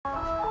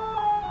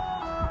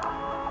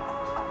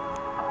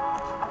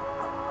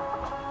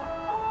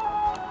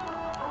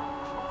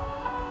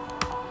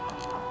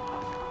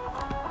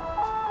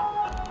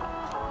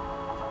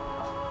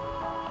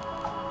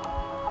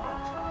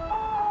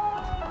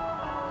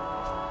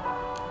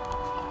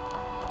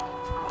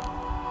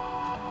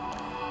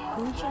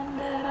Hujan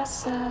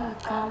deras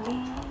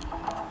sekali,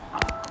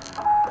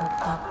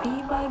 tetapi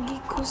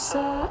bagiku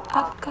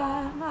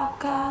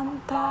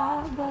seakan-akan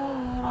tak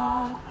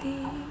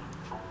berarti.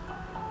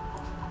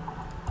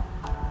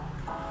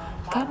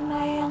 Karena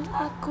yang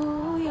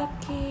aku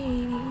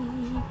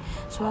yakini,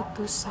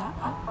 suatu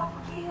saat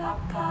nanti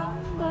akan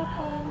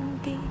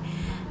berhenti.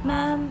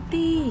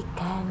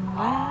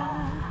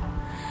 Nantikanlah,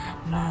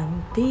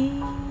 nanti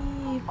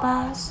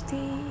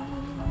pasti.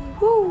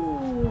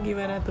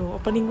 Gimana tuh?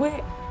 Opening gue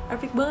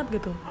epic banget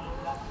gitu.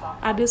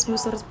 Ada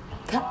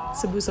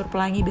sebusur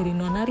pelangi dari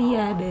Nona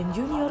Ria dan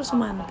Junior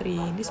Sumantri.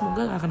 Ini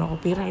semoga gak kena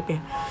copyright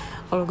ya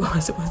kalau gue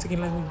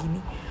masukin lagu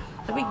gini.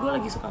 Tapi gue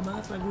lagi suka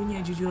banget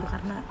lagunya jujur,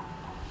 karena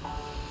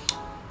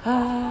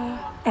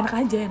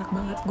enak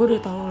banget. Gue udah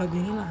tahu lagu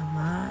ini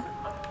lama,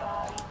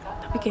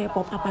 tapi kayak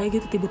pop up aja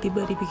gitu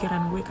tiba-tiba di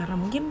pikiran gue, karena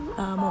mungkin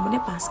momennya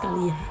pas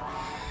kali ya.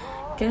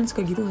 Kalian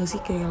suka gitu gak sih,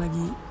 kayak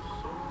lagi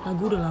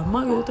lagu udah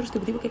lama gitu, terus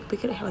tiba-tiba kayak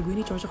kepikir lagu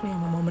ini cocok nih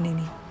sama momen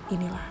ini.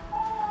 Inilah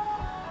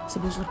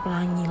sebusur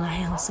pelangi lah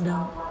yang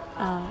sedang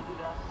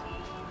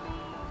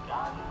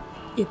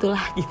itulah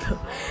gitu.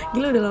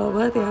 Gila udah lama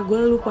banget ya, gue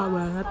lupa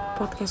banget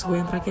podcast gue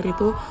yang terakhir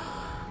itu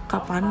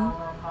kapan,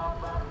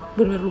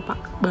 bener-bener lupa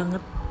banget.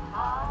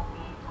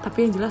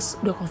 Tapi yang jelas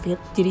udah covid,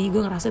 jadi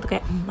gue ngerasa itu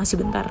kayak masih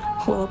bentar,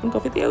 walaupun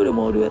covid ya udah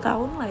mau 2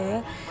 tahun lah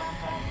ya.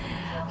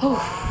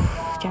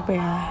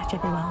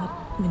 Capek banget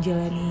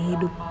menjalani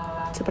hidup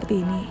seperti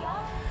ini.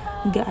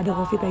 Nggak ada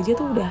covid aja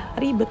tuh udah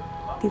ribet,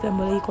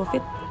 ditambah lagi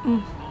covid,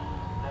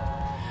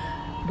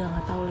 udah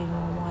nggak tahu lagi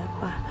mau ngomong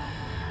apa.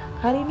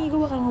 Hari ini gue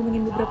bakal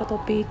ngomongin beberapa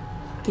topik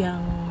yang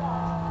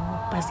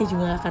pasti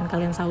juga akan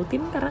kalian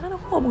sautin, karena kan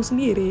aku ngomong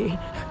sendiri.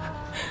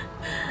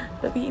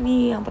 Tapi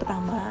ini yang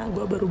pertama,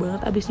 gue baru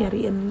banget abis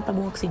nyariin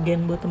tabung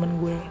oksigen buat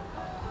temen gue.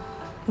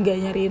 Nggak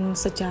nyariin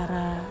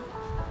secara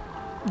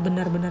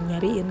benar-benar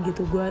nyariin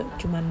gitu, gue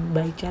cuman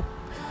by chat,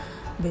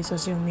 by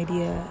social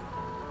media.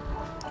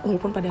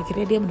 Walaupun pada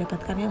akhirnya dia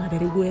mendapatkannya nggak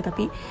dari gue,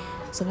 tapi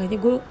seenggaknya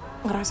gue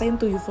ngerasain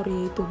tuh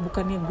euforia itu.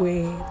 Bukannya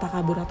gue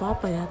takabur atau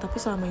apa ya, tapi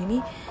selama ini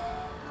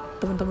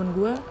teman-teman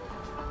gue,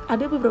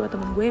 ada beberapa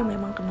teman gue yang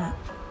memang kena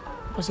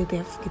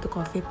positif gitu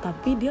covid,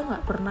 tapi dia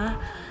nggak pernah,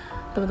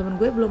 teman-teman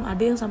gue belum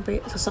ada yang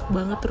sampai sesek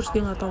banget terus dia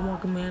nggak tahu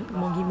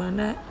mau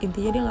gimana.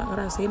 Intinya dia nggak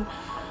ngerasain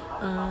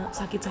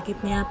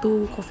sakit-sakitnya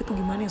tuh covid tuh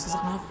gimana, yang sesak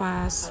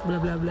nafas bla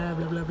bla bla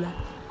bla bla bla.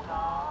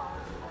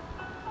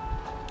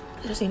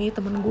 Terus ini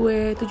temen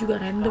gue itu juga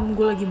random,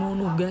 gue lagi mau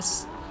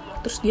nugas,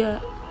 terus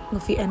dia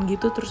nge-VN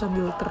gitu, terus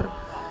sambil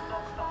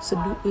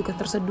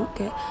terseduh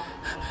kayak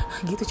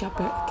gitu,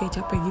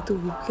 capek gitu.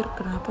 Gue pikir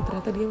kenapa,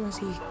 ternyata dia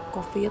masih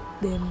covid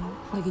dan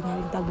lagi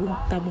nyari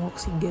tabung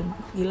oksigen.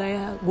 Gila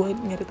ya, gue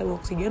nyari tabung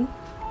oksigen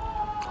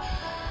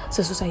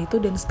sesusah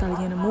itu, dan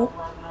sekalinya nemu,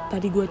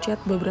 tadi gue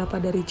chat,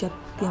 beberapa dari chat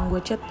yang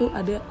gue chat tuh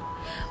ada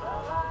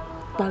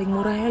paling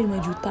murahnya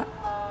 5 juta.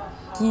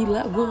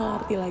 Gila, gue gak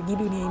ngerti lagi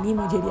dunia ini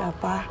mau jadi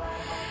apa.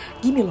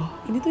 Gini loh,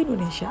 ini tuh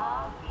Indonesia,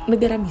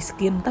 negara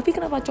miskin, tapi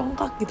kenapa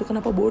congkak gitu,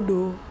 kenapa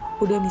bodoh.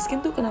 Udah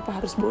miskin tuh kenapa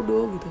harus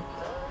bodoh gitu.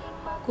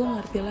 Gue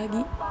gak ngerti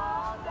lagi.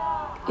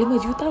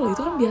 5 juta loh,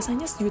 itu kan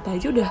biasanya 1 juta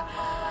aja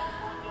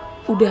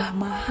udah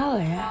mahal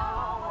ya.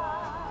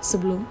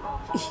 Sebelum,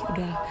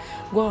 udah,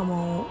 gue gak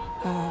mau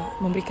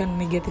memberikan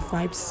negative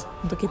vibes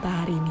untuk kita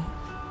hari ini.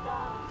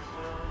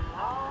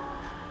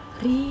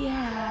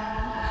 Ria.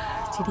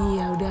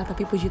 Jadi ya udah,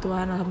 tapi puji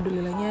Tuhan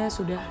alhamdulillahnya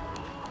sudah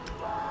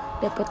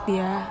dapat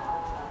dia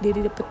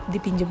dapat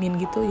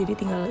dipinjemin gitu, jadi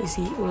tinggal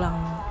isi ulang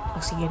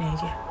oksigennya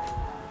aja.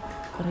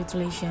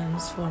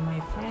 Congratulations for my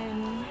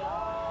friend.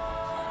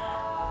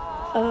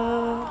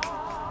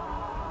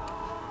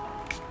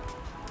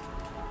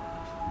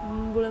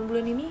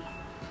 Bulan-bulan ini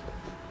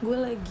gue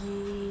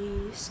lagi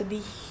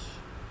sedih.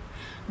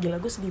 Gila,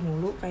 gue sedih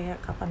mulu,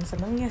 kayak kapan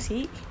senengnya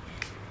sih.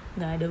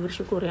 Nggak ada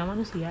bersyukur ya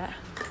manusia.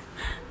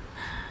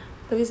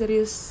 Tapi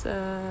serius,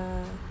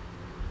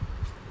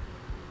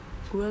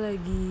 gue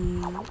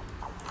lagi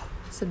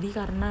sedih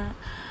karena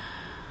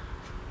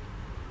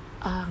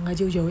nggak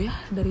jauh-jauh ya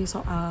dari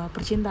soal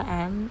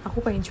percintaan.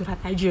 Aku pengen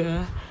curhat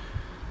aja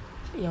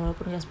ya,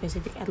 walaupun nggak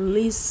spesifik, at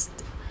least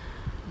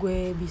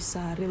gue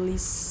bisa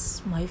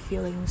release my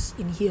feelings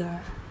in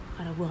here.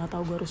 Karena gue nggak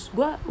tahu,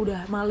 gue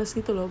udah males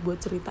gitu loh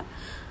buat cerita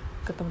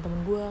ke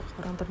teman-teman gue, ke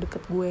orang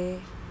terdekat gue,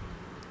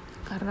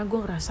 karena gue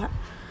ngerasa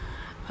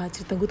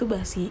cerita gue tuh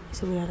basi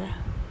sebenarnya.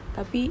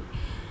 Tapi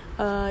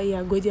ya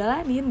gue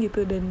jalanin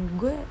gitu, dan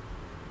gue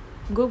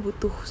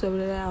butuh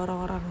sebenarnya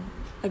orang-orang,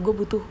 gue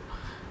butuh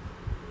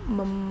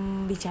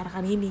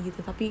membicarakan ini gitu,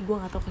 tapi gue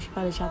nggak tahu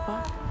pada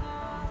siapa.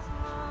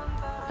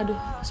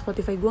 Aduh,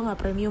 Spotify gue nggak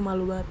premium,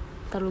 malu banget.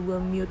 Terlalu gue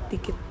mute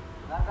dikit.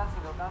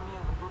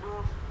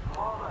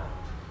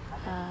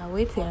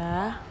 Wait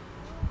ya.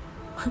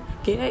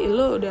 Kayaknya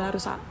lo udah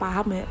harus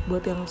paham ya,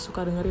 buat yang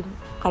suka dengerin.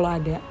 Kalau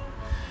ada,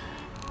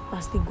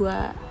 pasti gue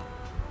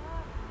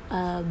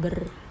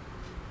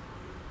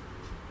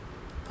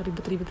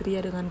beribet-ribet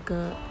ya dengan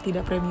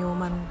tidak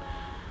premiuman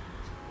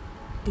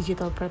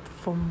digital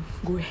platform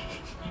gue.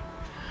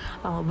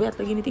 Lama banget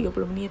lagi nih,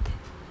 30 menit.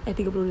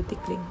 30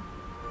 detik link.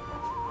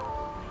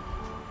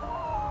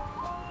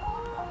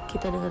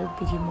 Kita dengerin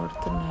PG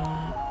Morton ya,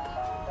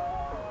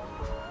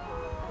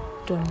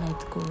 Don't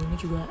Let Go. Ini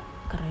juga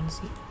keren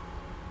sih.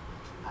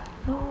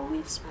 No,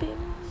 it's been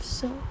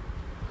so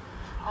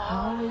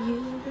how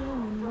you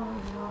don't know.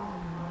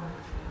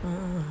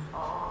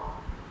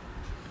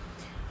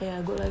 Ya,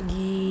 gue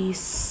lagi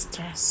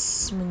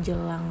stres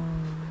menjelang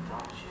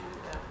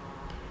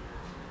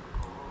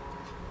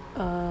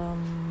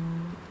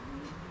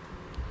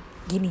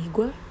gini.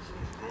 Gue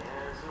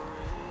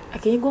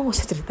akhirnya gue gak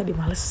usah cerita di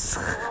males.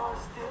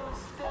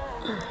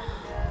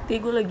 Tapi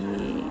gue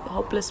lagi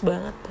hopeless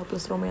banget,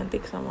 hopeless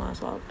romantic sama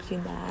soal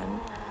percintaan.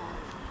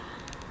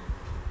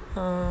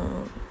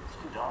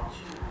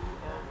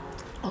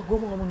 Gue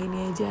mau ngomong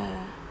gini aja.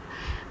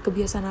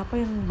 Kebiasaan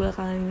apa yang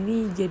belakangan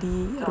ini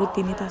jadi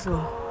rutinitas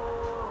lo?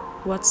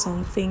 What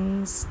some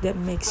things that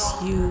makes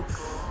you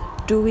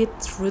do it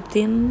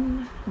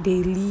routine,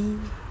 daily,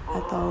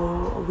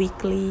 atau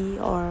weekly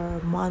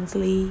or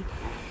monthly?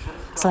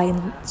 Selain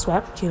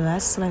swab,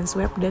 jelas. Selain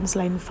swab dan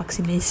selain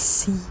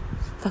vaksinasi.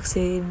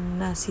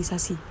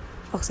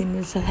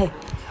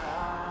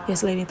 Ya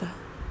selain itu.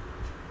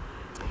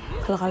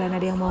 Kalau kalian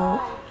ada yang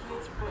mau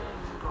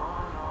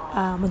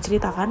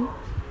menceritakan,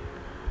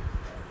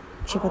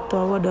 siapa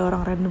tahu ada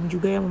orang random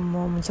juga yang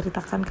mau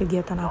menceritakan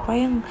kegiatan apa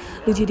yang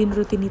lo jadiin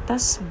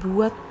rutinitas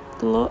buat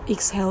lo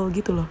exhale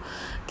gitu loh,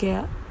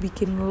 kayak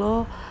bikin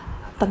lo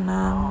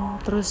tenang,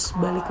 terus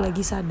balik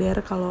lagi sadar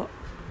kalau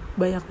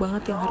banyak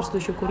banget yang harus lo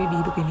syukuri di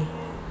hidup ini.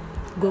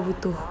 Gue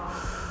butuh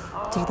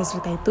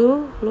cerita-cerita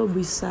itu. Lo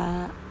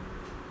bisa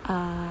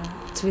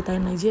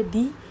ceritain aja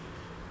di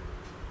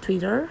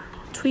Twitter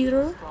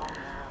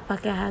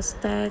pakai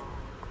hashtag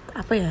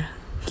apa ya,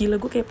 gila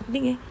gue kayak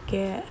penting ya,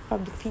 kayak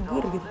public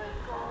figure gitu.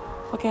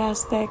 Pakai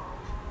hashtag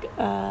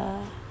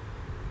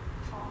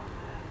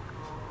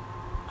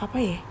apa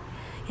ya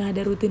yang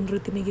ada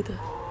rutin-rutinnya gitu,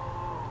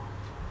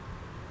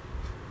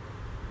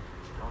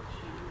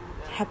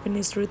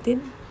 happiness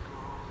routine.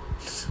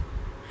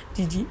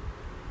 Jijik.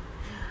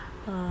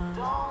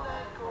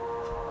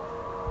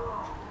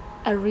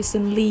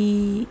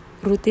 Recently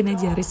rutin,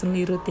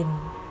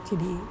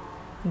 jadi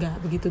nggak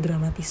begitu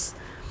dramatis.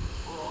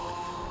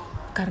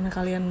 Karena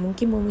kalian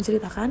mungkin mau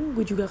menceritakan,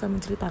 gue juga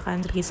akan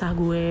menceritakan kisah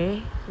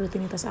gue,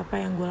 rutinitas apa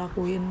yang gue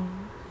lakuin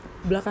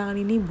belakangan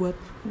ini buat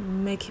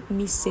make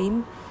me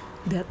sane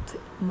that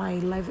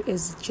my life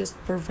is just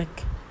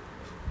perfect.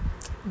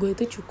 Gue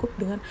itu cukup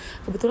dengan,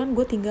 kebetulan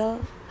gue tinggal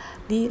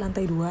di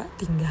lantai 2,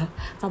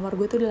 kamar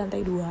gue tuh di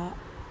lantai 2,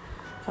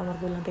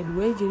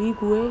 jadi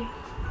gue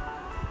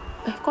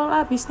kok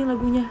habis nih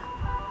lagunya.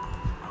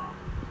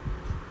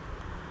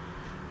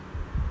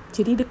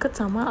 Jadi deket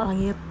sama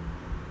langit,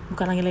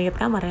 bukan langit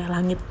kamar ya,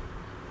 langit,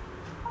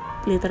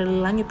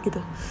 literally langit gitu.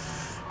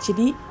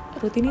 Jadi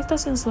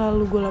rutinitas yang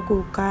selalu gue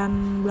lakukan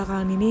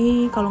belakangan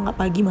ini, kalau nggak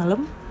pagi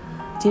malam.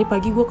 Jadi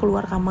pagi gue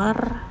keluar kamar,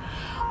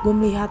 gue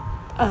melihat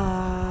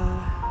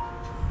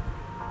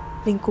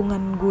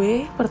lingkungan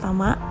gue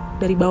pertama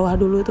dari bawah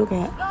dulu tuh,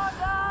 kayak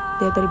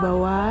lihat dari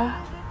bawah.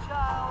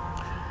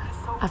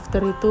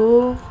 After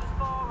itu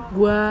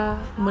gue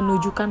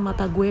menunjukkan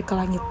mata gue ke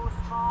langit.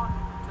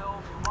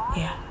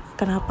 Ya,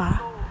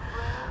 kenapa?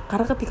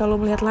 Karena ketika lo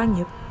melihat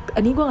langit,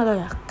 ini gue nggak tahu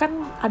ya, kan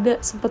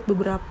ada sempat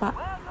beberapa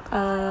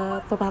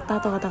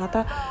pepatah atau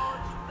kata-kata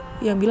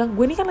yang bilang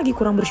gue ini kan lagi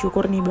kurang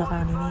bersyukur nih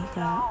belakangan ini,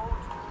 kayak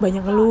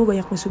banyak ngeluh,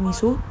 banyak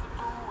misu-misu.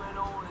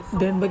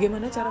 Dan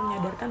bagaimana cara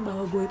menyadarkan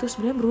bahwa gue itu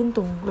sebenarnya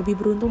beruntung, lebih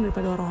beruntung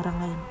daripada orang-orang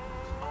lain.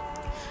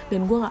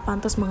 Dan gue nggak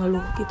pantas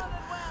mengeluh gitu.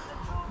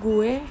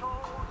 Gue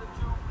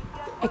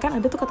kan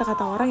ada tuh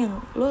kata-kata orang yang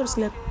lo harus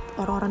lihat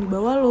orang-orang di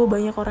bawah lo,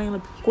 banyak orang yang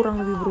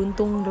kurang lebih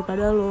beruntung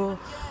daripada lo,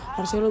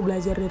 harusnya lo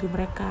belajar dari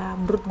mereka.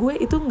 Menurut gue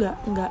itu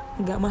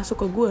nggak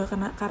masuk ke gue,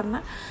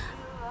 karena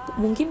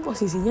mungkin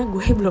posisinya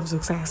gue belum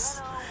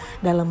sukses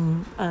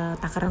dalam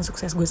takaran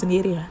sukses gue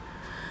sendiri ya.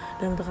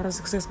 Dalam takaran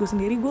sukses gue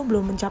sendiri, gue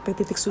belum mencapai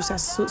titik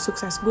sukses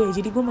gue.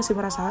 Jadi gue masih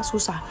merasa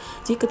susah.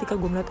 Jadi ketika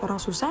gue melihat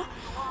orang susah,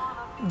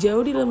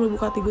 jauh di dalam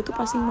lubuk hati gue tuh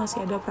pasti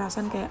masih ada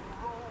perasaan kayak,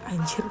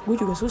 anjir gue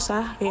juga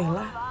susah,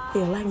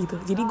 yalah gitu.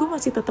 Jadi gue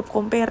masih tetap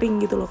comparing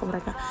gitu loh ke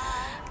mereka,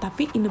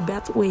 tapi in a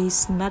bad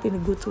ways, not in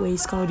a good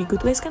ways. Kalau di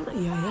good ways kan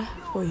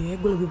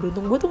gue lebih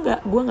beruntung,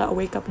 gue nggak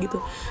wake up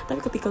gitu. Tapi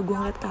ketika gue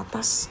ngeliat ke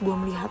atas, gue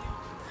melihat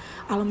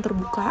alam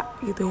terbuka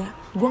gitu ya,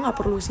 gue nggak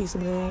perlu sih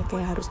sebenarnya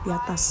kayak harus di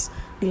atas,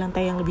 di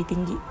lantai yang lebih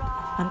tinggi,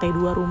 lantai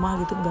 2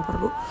 rumah gitu, nggak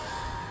perlu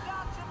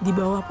di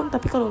bawah pun.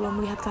 Tapi kalau lo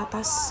melihat ke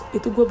atas,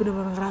 itu gue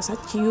benar-benar ngerasa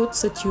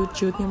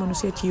seciut-ciutnya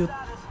manusia ciut.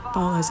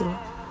 Tau gak sih lo?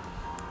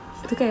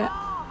 Itu kayak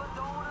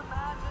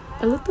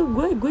lo tuh,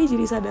 gue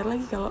jadi sadar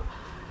lagi kalau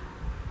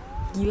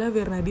gila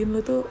Bernadine,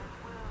 lo tuh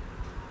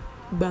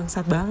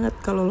bangsat banget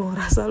kalau lo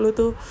ngerasa lo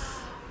tuh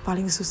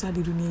paling susah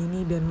di dunia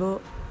ini dan lo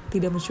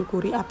tidak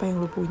mensyukuri apa yang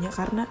lo punya.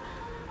 Karena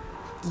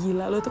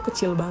gila, lo tuh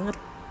kecil banget,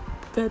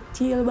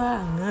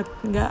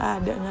 nggak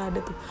ada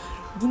tuh.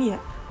 Gini ya,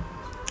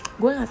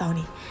 gue nggak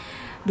tahu nih,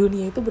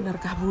 dunia itu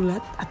benarkah bulat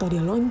atau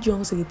dia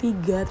lonjong,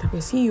 segitiga,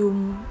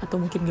 trapesium, atau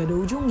mungkin gak ada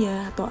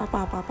ujungnya, atau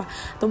apa-apa.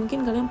 Atau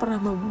mungkin kalian pernah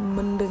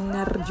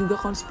mendengar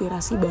juga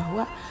konspirasi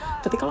bahwa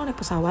ketika lo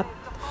naik pesawat,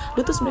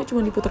 lo tuh sebenarnya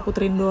cuma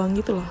diputer-puterin doang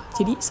gitu loh.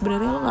 Jadi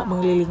sebenarnya lo gak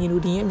mengelilingi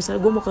dunia.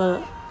 Misalnya gue mau ke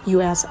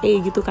USA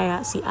gitu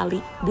kayak si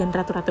Ali dan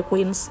Ratu-Ratu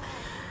Queens.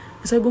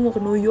 Misalnya gue mau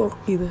ke New York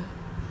gitu.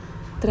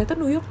 Ternyata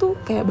New York tuh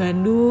kayak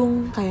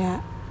Bandung,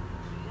 kayak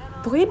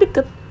pokoknya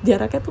deket,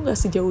 jaraknya tuh gak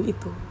sejauh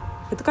itu.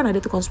 Itu kan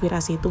ada tuh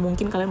konspirasi itu,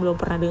 mungkin kalian belum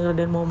pernah dengar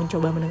dan mau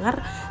mencoba mendengar,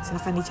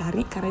 silahkan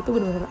dicari karena itu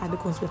benar-benar ada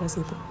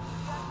konspirasi itu.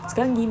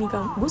 Sekarang gini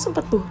kan, gue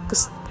sempet tuh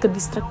ke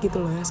distract gitu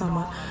loh ya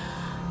sama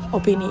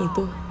opini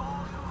itu.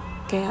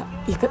 Kayak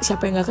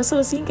siapa yang gak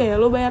kesel sih,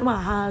 kayak lo bayar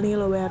mahal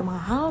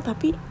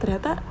tapi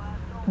ternyata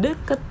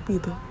deket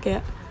gitu,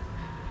 kayak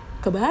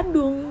ke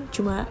Bandung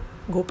cuma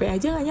gope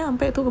aja gak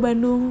nyampe tuh ke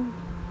Bandung.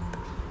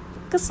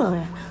 Kesel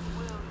ya.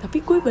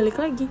 Tapi gue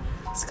balik lagi,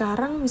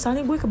 sekarang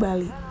misalnya gue ke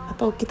Bali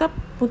atau kita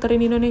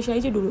puterin Indonesia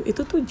aja dulu, itu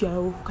tuh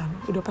jauh kan,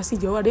 udah pasti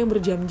jauh, ada yang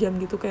berjam-jam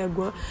gitu. Kayak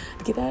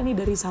kita nih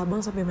dari Sabang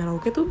sampai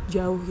Merauke tuh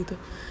jauh gitu.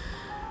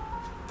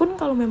 Pun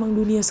kalau memang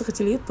dunia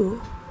sekecil itu,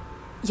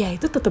 ya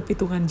itu tetap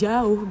hitungan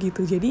jauh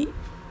gitu. Jadi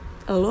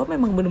lo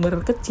memang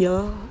bener-bener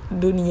kecil,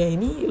 dunia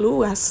ini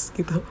luas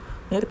gitu,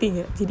 ngerti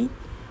nggak? Jadi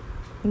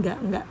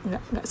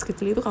nggak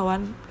sekecil itu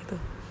kawan gitu.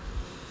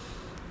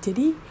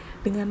 Jadi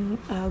dengan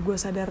gue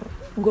sadar,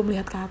 gue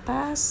melihat ke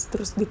atas,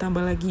 terus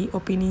ditambah lagi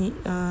opini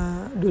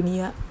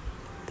dunia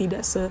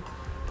tidak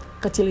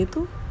sekecil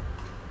itu,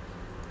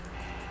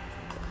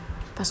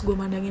 pas gue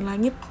mandangin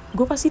langit,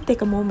 gue pasti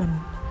take a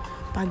moment.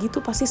 Pagi tuh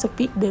pasti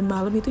sepi dan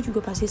malam itu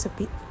juga pasti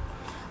sepi.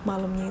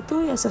 Malamnya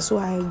itu ya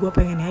sesuai gue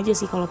pengennya aja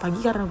sih. Kalau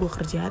pagi karena gue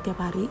kerja tiap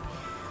hari,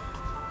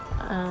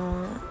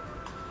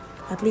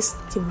 at least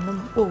jam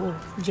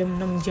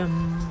 6 jam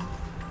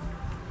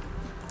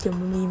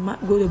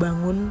 5 gue udah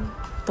bangun,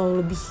 atau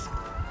lebih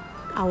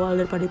awal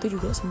daripada itu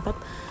juga sempat.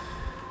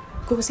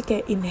 Gue pasti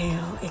kayak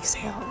inhale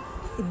exhale,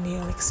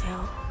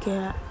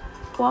 kayak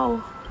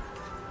wow,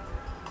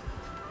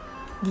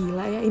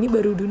 gila ya, ini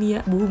baru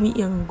bumi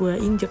yang gue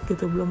injek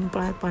gitu, belum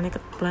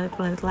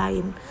planet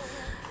lain.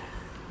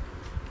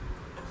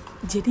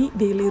 Jadi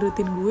daily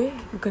routine gue,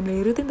 bukan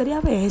daily routine tadi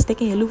apa ya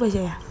hashtagnya ya, lupa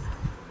aja ya.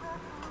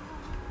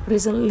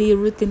 Recently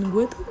routine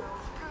gue tuh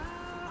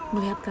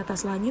melihat ke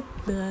atas langit,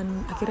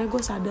 dengan akhirnya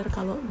gue sadar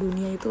kalau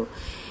dunia itu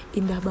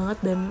indah banget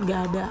dan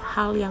gak ada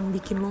hal yang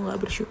bikin lo gak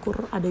bersyukur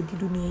ada di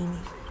dunia ini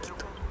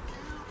gitu.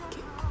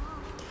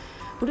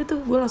 Udah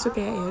tuh gue langsung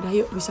kayak ya udah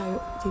yuk, bisa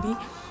yuk. Jadi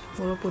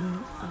walaupun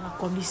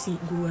kondisi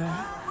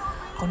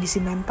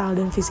mental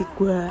dan fisik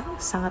gue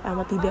sangat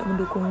amat tidak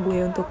mendukung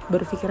gue untuk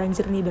berpikiran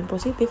jernih dan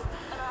positif,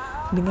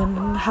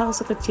 dengan hal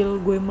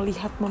sekecil gue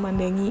melihat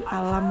memandangi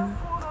alam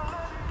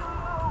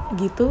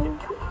gitu,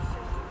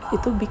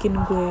 itu bikin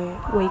gue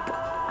wake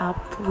up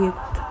with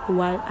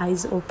wide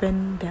eyes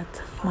open that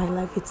my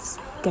life is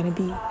gonna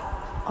be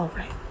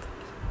alright.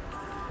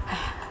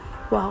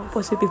 Wow,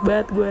 positif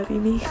banget gue hari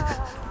ini.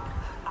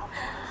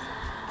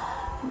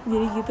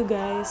 Jadi gitu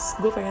guys,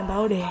 gue pengen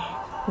tahu deh,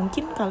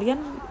 mungkin kalian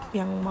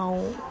yang mau,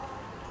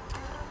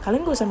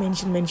 kalian gak usah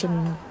mention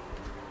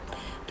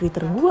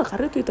Twitter gue,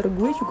 karena Twitter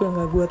gue juga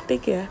gak gue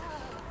take ya.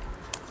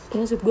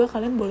 Maksud gue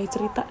kalian boleh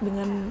cerita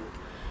dengan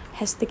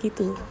hashtag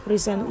itu,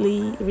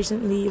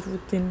 recently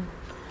routine.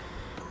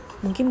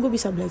 Mungkin gue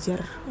bisa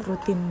belajar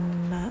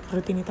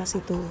rutinitas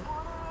itu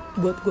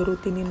buat gue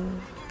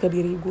rutinin ke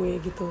diri gue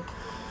gitu,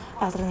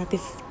 alternatif.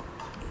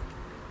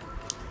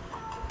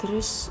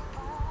 Terus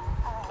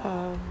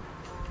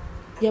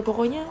ya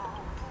pokoknya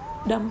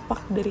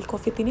dampak dari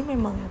COVID ini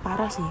memang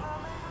parah sih.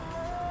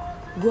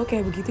 Gue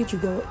kayak begitu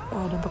juga,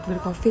 dampak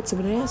dari COVID.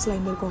 Sebenarnya selain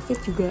dari COVID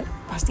juga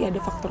pasti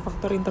ada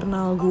faktor-faktor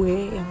internal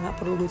gue yang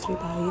gak perlu gue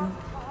ceritain.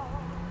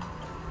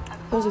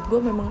 Maksud gue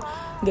memang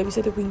gak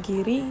bisa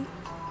dipungkiri,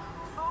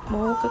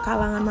 mau ke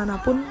kalangan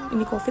manapun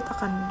ini COVID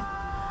akan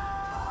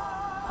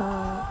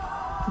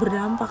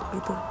berdampak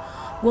gitu.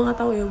 Gue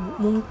gak tahu ya,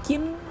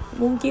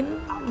 mungkin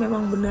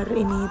memang benar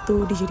ini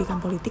tuh dijadikan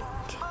politik,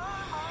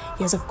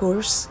 yes of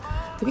course.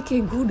 Tapi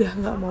kayak gue udah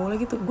gak mau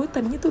lagi tuh. Gue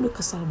tadinya tuh udah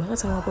kesal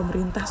banget sama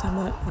pemerintah,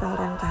 sama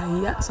orang-orang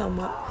kaya,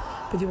 sama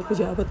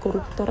pejabat-pejabat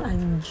koruptor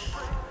anjir.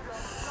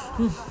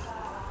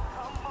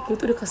 Gue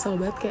tuh udah kesal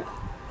banget, kayak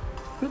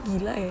lu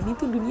gila ya, ini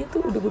tuh dunia tuh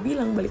udah gue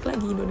bilang balik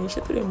lagi,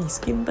 Indonesia tuh udah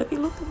miskin, tapi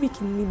lu tuh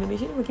bikin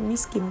Indonesia ini makin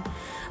miskin.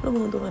 Lu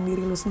menguntungkan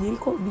diri lu sendiri,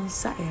 kok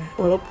bisa ya?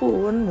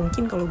 Walaupun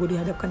mungkin kalau gue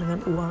dihadapkan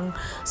dengan uang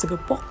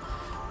segepok,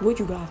 gue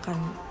juga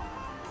akan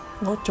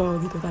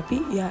ngocol gitu.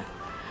 Tapi ya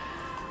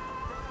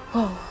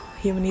wow,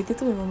 humanity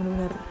tuh memang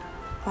benar-benar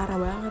parah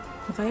banget.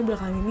 Makanya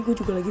belakangan ini gue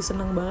juga lagi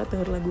seneng banget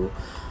denger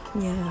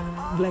lagunya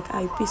Black to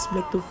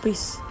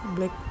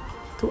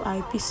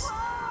Eyed Peas.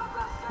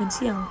 Dan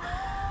sih yang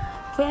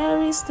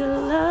Where is the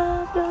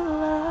love,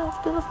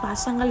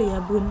 pasang kali ya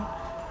bun.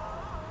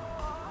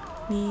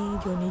 Nih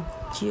Johnny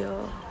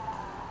Gill,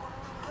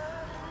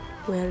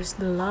 Where is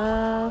the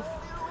love.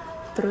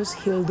 Terus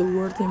Heal the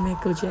World yang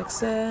Michael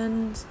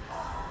Jackson.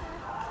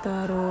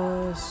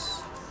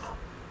 Terus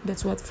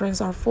That's what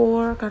friends are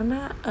for.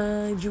 Karena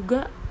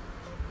juga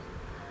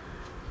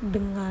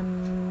dengan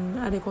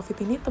ada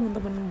covid ini,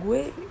 teman-teman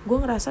gue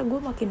ngerasa gue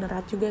makin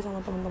erat juga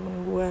sama teman-teman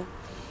gue,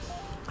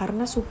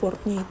 karena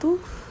supportnya itu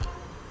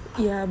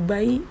ya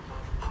by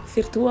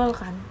virtual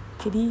kan.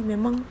 Jadi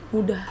memang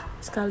mudah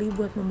sekali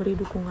buat memberi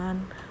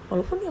dukungan,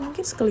 walaupun ya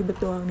mungkin sekelibet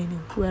doang nih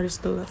where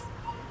is the love.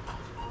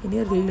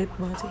 Ini relate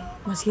banget sih,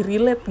 masih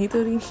relate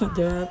gitu nih.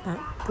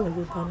 Jangan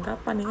lagu tahun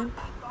kapan ya kan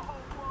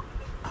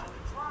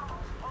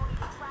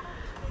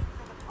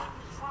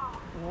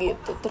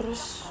gitu.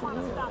 Terus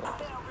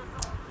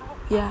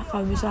ya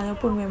kalau misalnya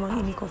pun memang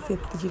ini covid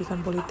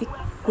dijadikan politik,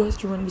 gue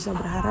cuma bisa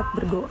berharap,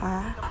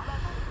 berdoa,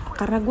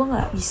 karena gue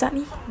nggak bisa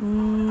nih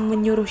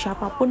menyuruh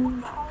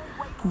siapapun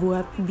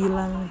buat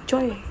bilang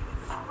coy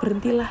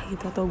berhentilah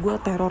gitu, atau gue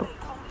teror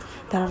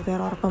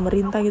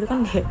pemerintah gitu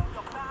kan. Kayak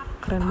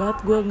keren banget,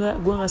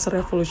 gue nggak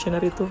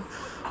serevolusioner itu.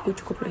 Gue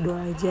cukup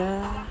berdoa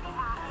aja,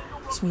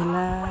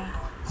 bismillah,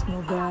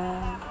 semoga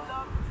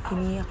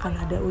ini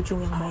akan ada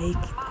ujung yang baik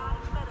gitu.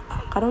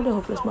 Karena udah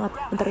hopeless banget.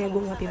 Bentar ya,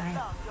 gue matiin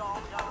aja.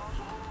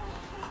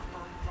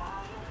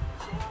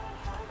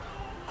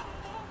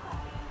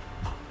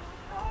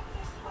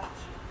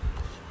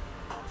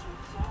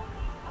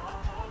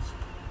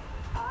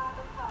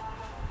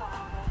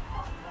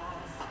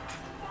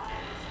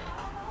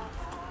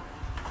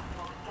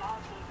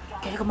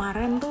 Kayak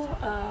kemarin tuh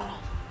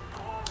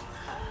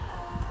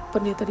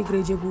pendeta di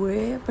gereja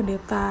gue,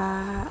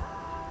 pendeta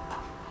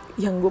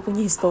yang gue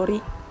punya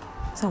history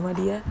sama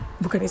dia,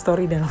 bukan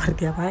history dalam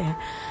arti apa ya,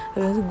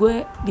 tapi gue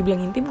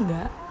dibilang intim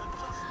enggak,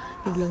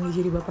 dibilang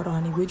dia jadi bapak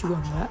rohani gue juga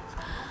enggak,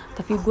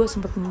 tapi gue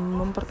sempat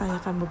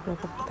mempertanyakan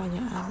beberapa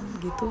pertanyaan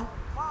gitu,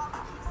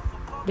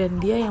 dan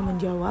dia yang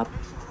menjawab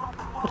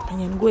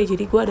pertanyaan gue.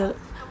 Jadi gue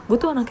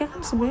tuh anaknya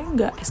kan sebenarnya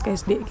nggak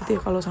SKSD gitu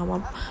ya kalau sama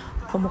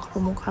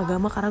pemuka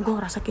agama, karena gue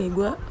ngerasa kayak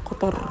gue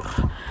kotor.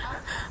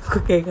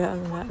 Gue kayak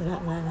nggak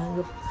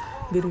nganggep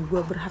diri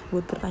gue berhak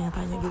buat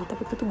bertanya-tanya gitu.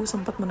 Tapi itu gue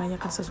sempat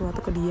menanyakan sesuatu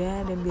ke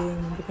dia dan dia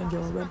yang memberikan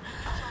jawaban.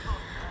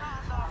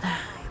 Nah,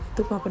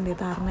 itu Pak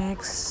Pendeta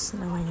Arnex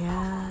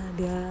namanya,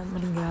 dia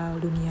meninggal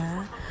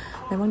dunia.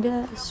 Memang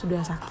dia sudah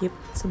sakit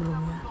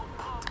sebelumnya,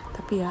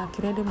 tapi ya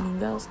akhirnya dia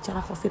meninggal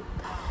secara covid.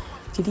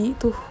 Jadi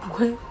itu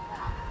gue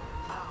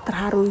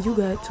terharu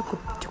juga, cukup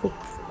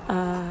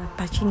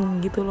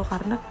touching gitu loh,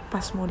 karena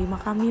pas mau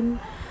dimakamin,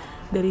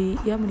 dari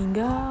ya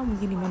meninggal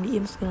mungkin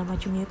dimandiin segala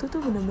macamnya, itu tuh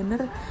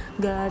bener-bener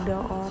gak ada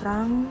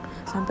orang,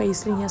 sampai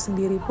istrinya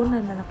sendiri pun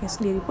dan anaknya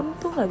sendiri pun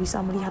tuh gak bisa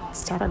melihat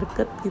secara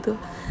deket gitu.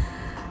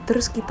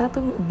 Terus kita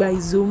tuh by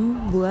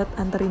Zoom buat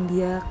anterin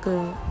dia ke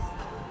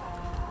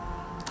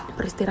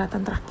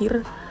peristirahatan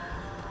terakhir,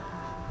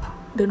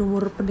 dan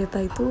umur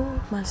pendeta itu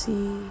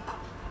masih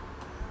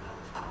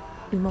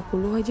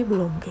 50 aja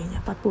belum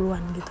kayaknya,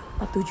 40-an gitu,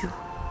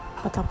 47,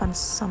 48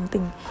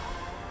 something.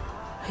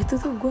 Itu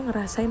tuh gue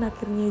ngerasain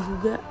akhirnya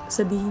juga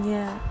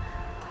sedihnya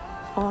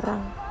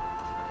orang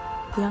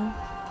yang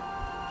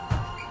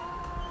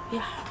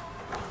ya,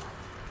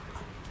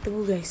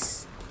 tunggu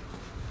guys,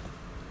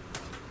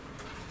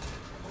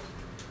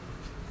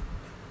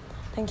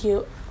 thank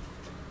you.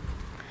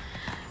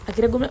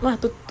 Akhirnya gue mah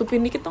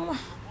tutupin dikit dong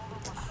mah.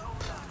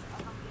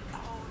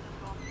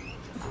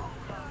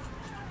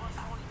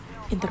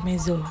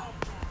 Intermezzo.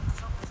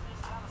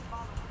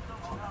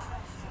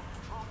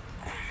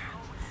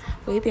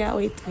 Wait.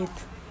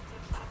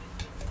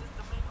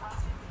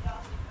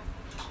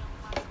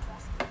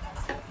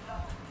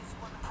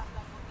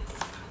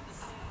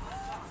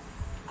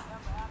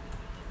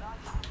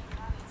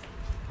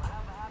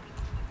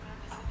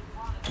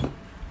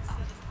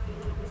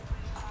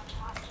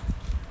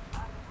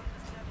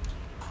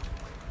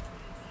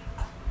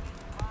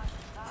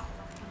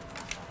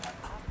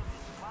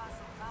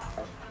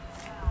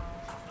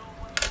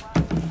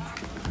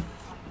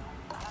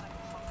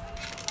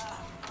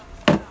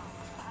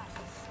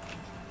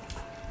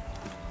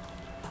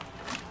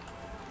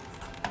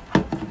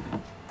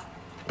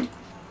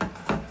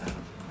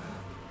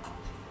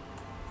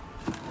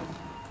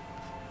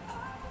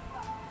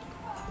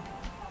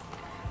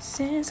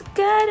 Since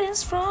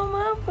guidance from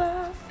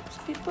above,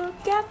 people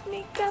got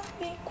me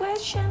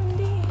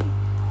questioning.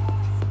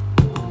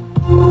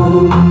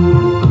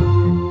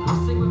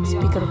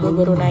 Speaker gue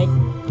baru naik,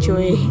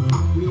 cuy.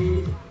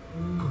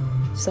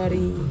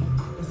 Sorry.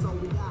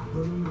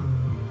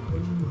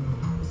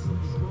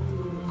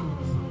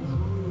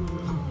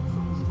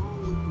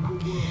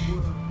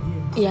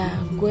 Ya,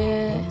 gue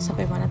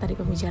sampai mana tadi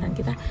pembicaraan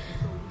kita?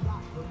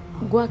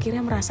 Gue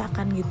akhirnya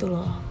merasakan gitu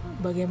loh,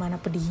 bagaimana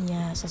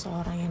pedihnya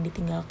seseorang yang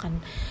ditinggalkan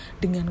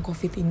dengan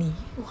covid ini.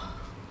 Wah,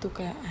 itu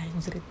kayak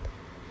anjrit.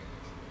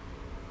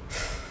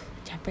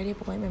 Capek deh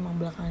pokoknya, memang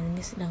belakangan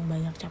ini sedang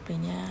banyak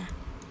capeknya.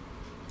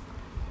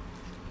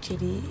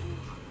 Jadi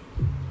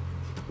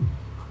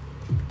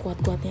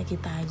kuat-kuatnya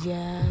kita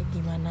aja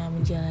gimana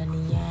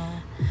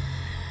menjalaninya.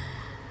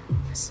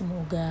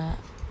 Semoga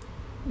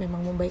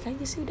memang membaik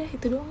aja sih, udah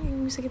itu doang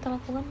yang bisa kita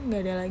lakukan,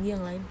 nggak ada lagi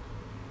yang lain.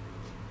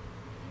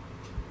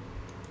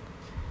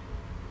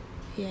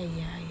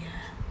 Iya.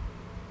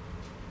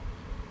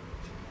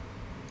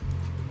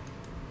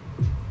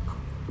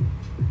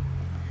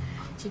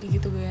 Jadi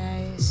gitu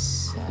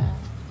guys.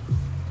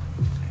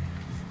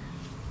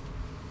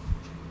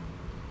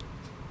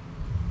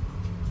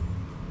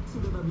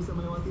 Sudah tak bisa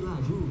melewati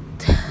lagu.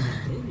 Dengan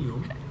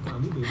Premium,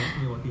 kamu bebas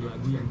melewati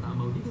lagu yang tak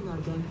mau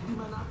didengarkan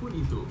dimanapun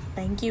itu.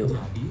 Thank you.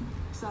 Jadi,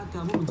 saat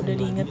kamu mencari Udah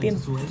diingetin.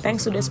 lagu yang sesuai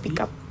Thanks suasana sudah hati, speak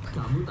up.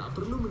 kamu tak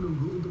perlu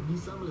menunggu untuk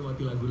bisa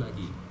melewati lagu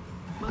lagi.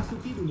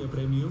 Masuki dunia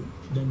Premium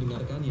dan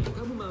dengarkan yang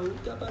kamu mau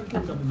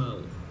kapanpun kamu mau.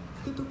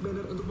 Ketuk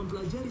banner untuk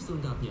mempelajari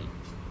selengkapnya.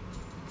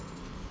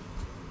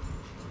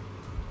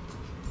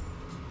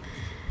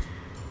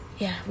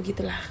 Ya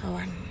begitulah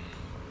kawan.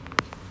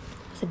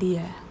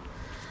 Sedih ya.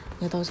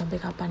 Gak tahu sampai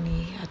kapan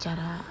nih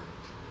acara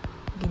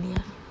gini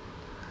ya.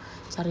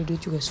 Cari duit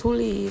juga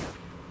sulit.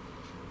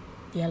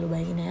 Ya lu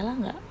bayangin aja lah,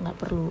 nggak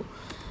perlu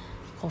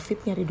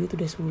COVID nyari duit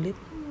udah sulit.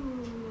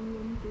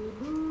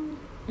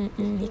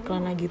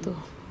 Iklan lagi tuh.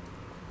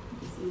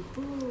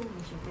 Itu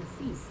masih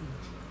televisi.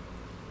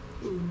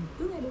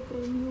 Untung ada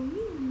Premium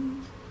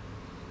ini.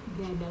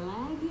 Gak ada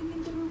lagi yang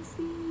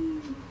interupsi.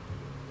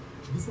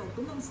 Bisa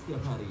tenang setiap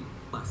hari.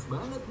 Pas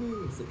banget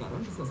nih.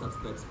 Sekarang bisa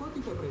subscribe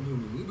Spotify Premium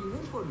ini di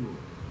handphonemu.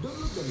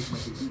 Download dan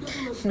nikmati 30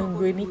 lagu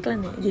Nungguin iklan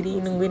ya. Jadi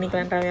nungguin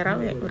iklan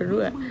rame-rame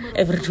berdua.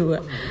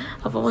 Berdua.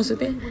 Apa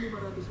maksudnya?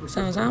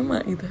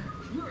 Sama-sama gitu.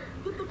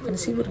 Kan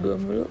sih berdua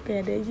mulu.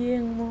 Kayak ada aja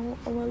yang mau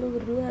sama lu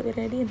berdua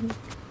biar ini.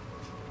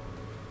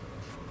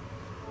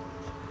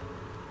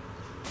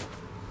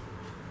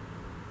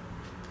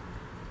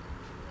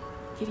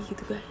 Jadi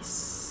gitu guys.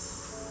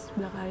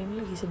 Belakangan ini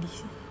lagi sedih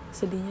sih.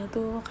 Sedihnya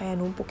tuh kayak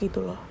numpuk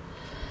gitu loh.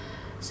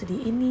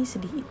 Sedih ini,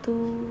 sedih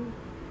itu,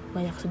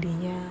 banyak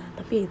sedihnya.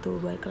 Tapi itu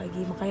balik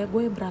lagi. Makanya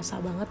gue berasa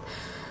banget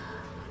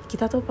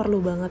kita tuh perlu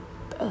banget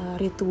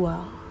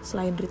ritual.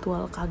 Selain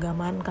ritual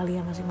keagamaan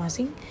kalian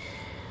masing-masing,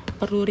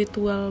 perlu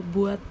ritual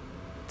buat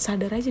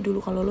sadar aja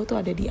dulu kalau lo tuh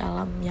ada di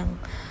alam yang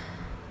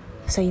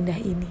seindah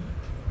ini.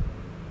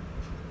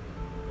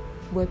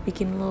 Buat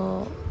bikin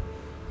lo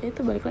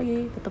itu balik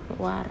lagi tetap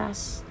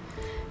waras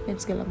dan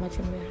segala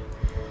macamnya.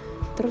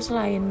 Terus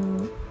selain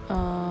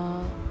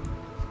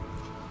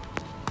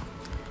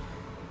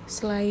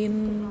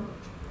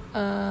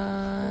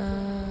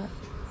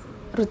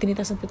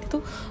rutinitas seperti itu,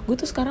 gue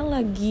tuh sekarang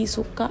lagi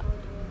suka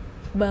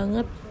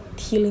banget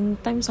healing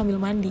time sambil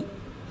mandi.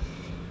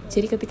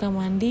 Jadi ketika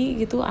mandi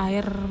gitu,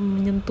 air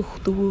menyentuh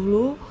tubuh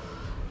lo,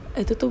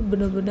 itu tuh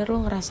bener-bener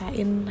lo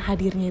ngerasain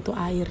hadirnya itu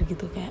air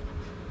gitu, kayak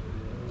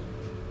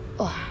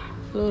wah,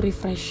 lo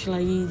refresh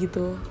lagi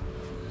gitu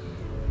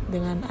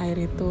dengan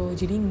air itu.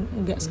 Jadi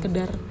nggak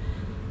sekedar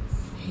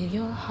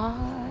your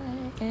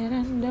heart and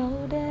I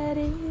know that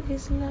it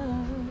is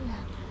love.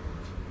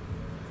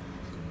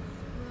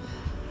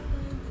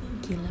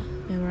 Gila,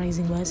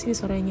 memorizing banget sih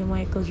suaranya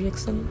Michael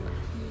Jackson.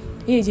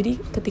 Iya, jadi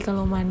ketika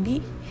lo mandi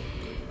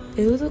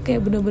itu tuh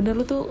kayak bener-bener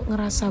lo tuh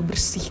ngerasa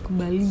bersih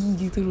kembali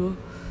gitu loh.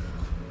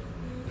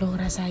 Lo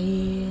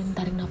ngerasain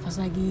tarik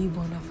nafas lagi,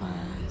 buang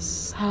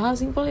nafas. Hal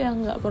simpel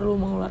yang nggak perlu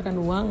mengeluarkan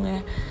uang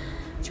ya,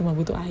 cuma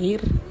butuh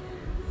air.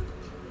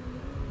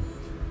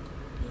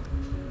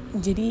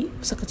 Jadi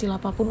sekecil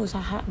apapun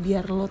usaha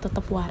biar lo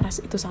tetap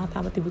waras itu sangat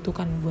amat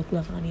dibutuhkan buat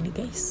belakangan ini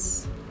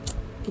guys.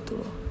 Gitu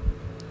loh.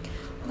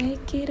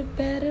 Make it a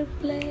better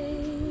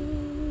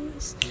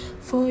place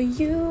for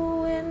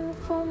you and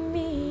for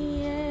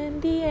me and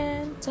the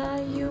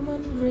entire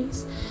human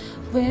race.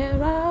 Where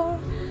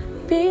are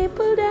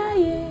people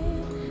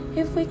dying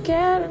if we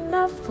care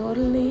enough for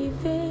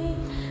living?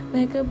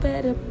 Make a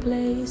better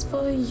place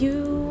for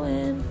you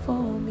and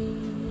for me.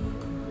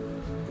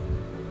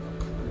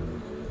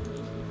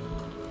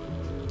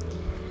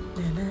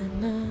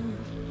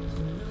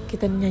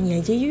 Kita nyanyi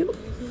aja yuk.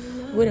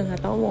 Gue udah gak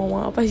tahu mau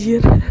ngomong apa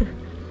Jir.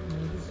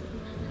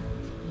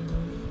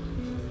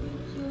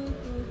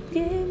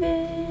 Give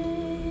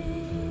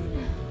it.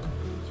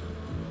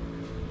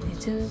 It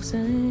took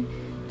some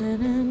na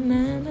na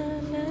na na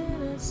na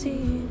na.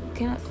 See,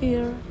 can I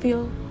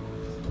feel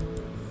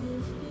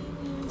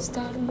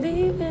start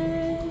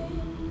living.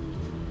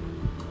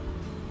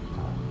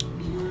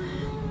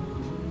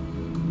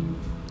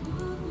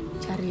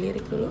 Cari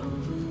lirik dulu.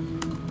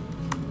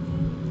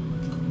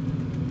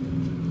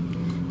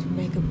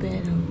 Make a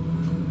better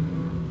world,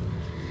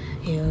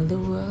 heal the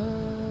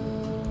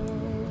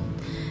world,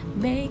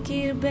 make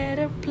it a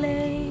better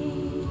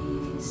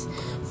place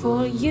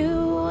for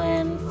you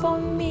and for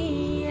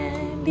me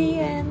and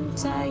the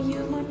entire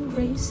human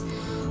race.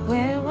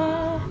 Where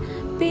are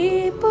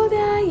people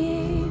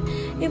dying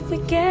if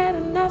we get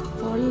enough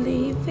for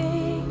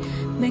living?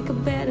 Make a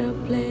better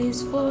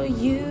place for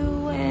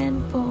you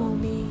and for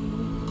me.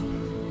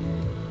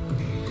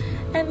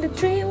 And the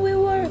dream we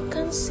were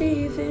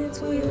conceiving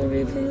will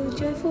reveal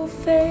joyful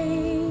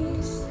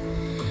face.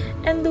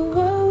 And the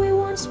world we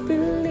once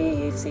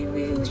believed in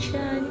will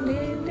shine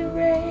in the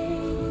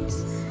rays.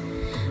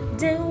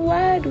 Then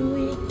why do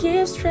we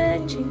keep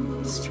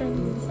strengthening?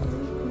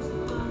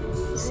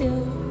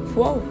 Still,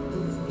 whoa.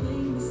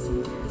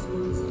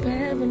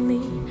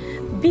 Heavenly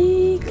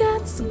be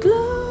God's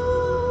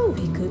glow.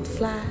 We could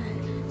fly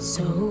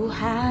so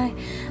high,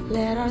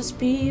 let our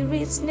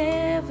spirits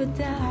never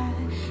die.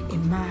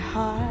 In my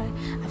heart,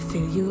 I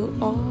feel you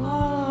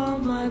all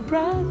my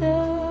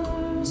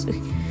brothers.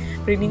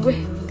 Merinding gue,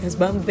 cause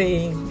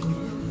bumping.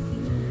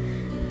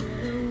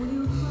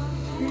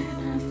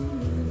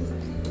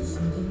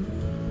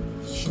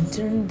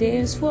 Turn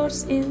these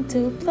words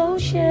into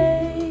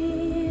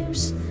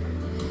plowshares.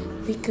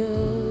 We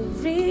could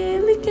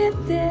really get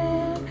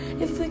there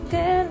if we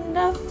care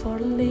enough for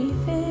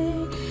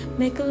living.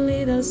 Make a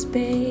little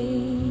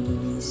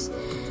space,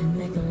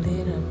 make a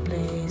little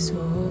place.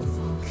 Oh,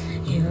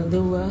 heal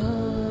the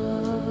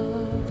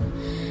world,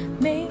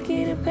 make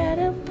it a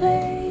better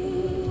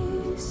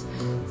place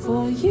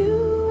for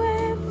you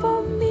and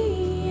for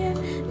me and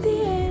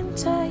the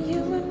entire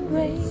human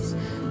race.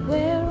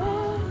 Where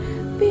are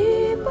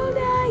people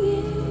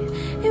dying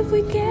if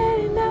we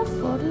care enough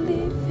for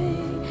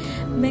living?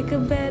 Make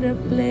a better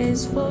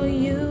place for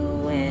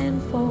you and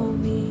for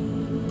me.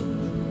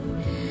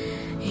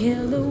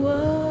 Heal the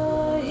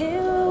world,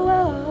 heal the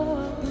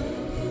world.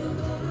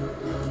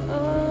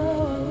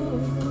 Oh,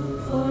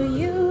 for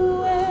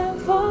you and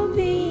for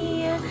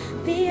me and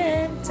the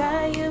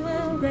entire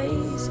human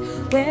race.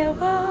 Where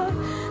are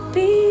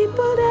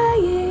people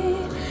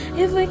dying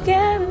if we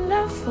care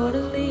enough for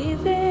the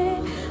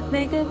living?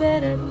 Make a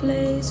better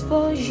place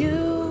for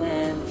you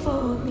and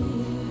for me.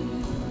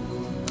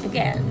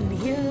 Again,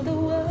 heal the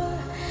world,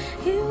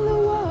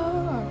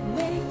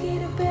 make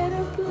it a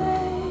better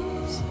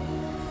place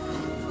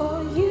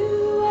for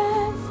you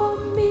and for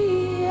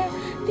me and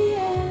the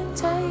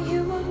entire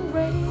human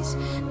race.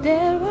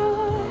 There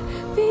are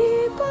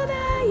people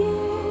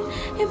dying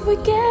if we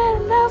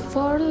care enough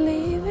for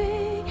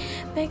living.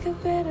 Make a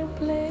better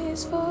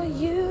place for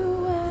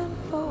you and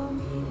for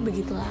me.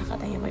 Begitulah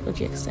katanya Michael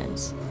Jackson.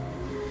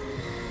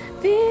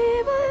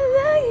 People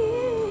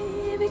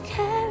dying if we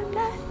care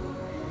enough.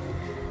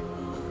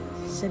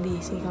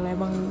 Sedih sih kalau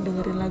emang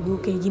dengerin lagu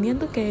kayak ginian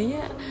tuh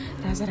kayaknya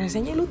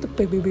rasa-rasanya lu tuh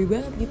PBB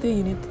banget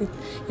gitu,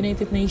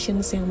 United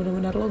Nations yang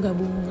benar-benar lo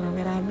gabung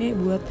rame-rame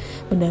buat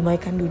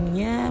mendamaikan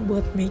dunia,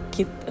 buat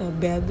make it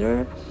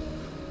better.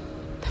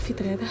 Tapi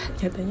ternyata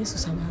nyatanya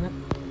susah banget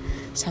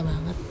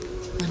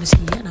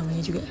manusia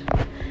namanya juga.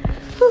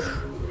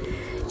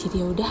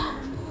 Jadi ya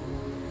udah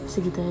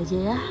segitu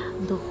aja ya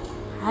untuk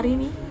hari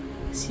ini.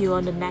 See you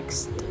on the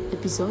next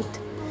episode.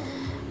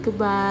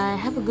 Goodbye,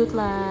 have a good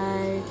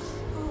life.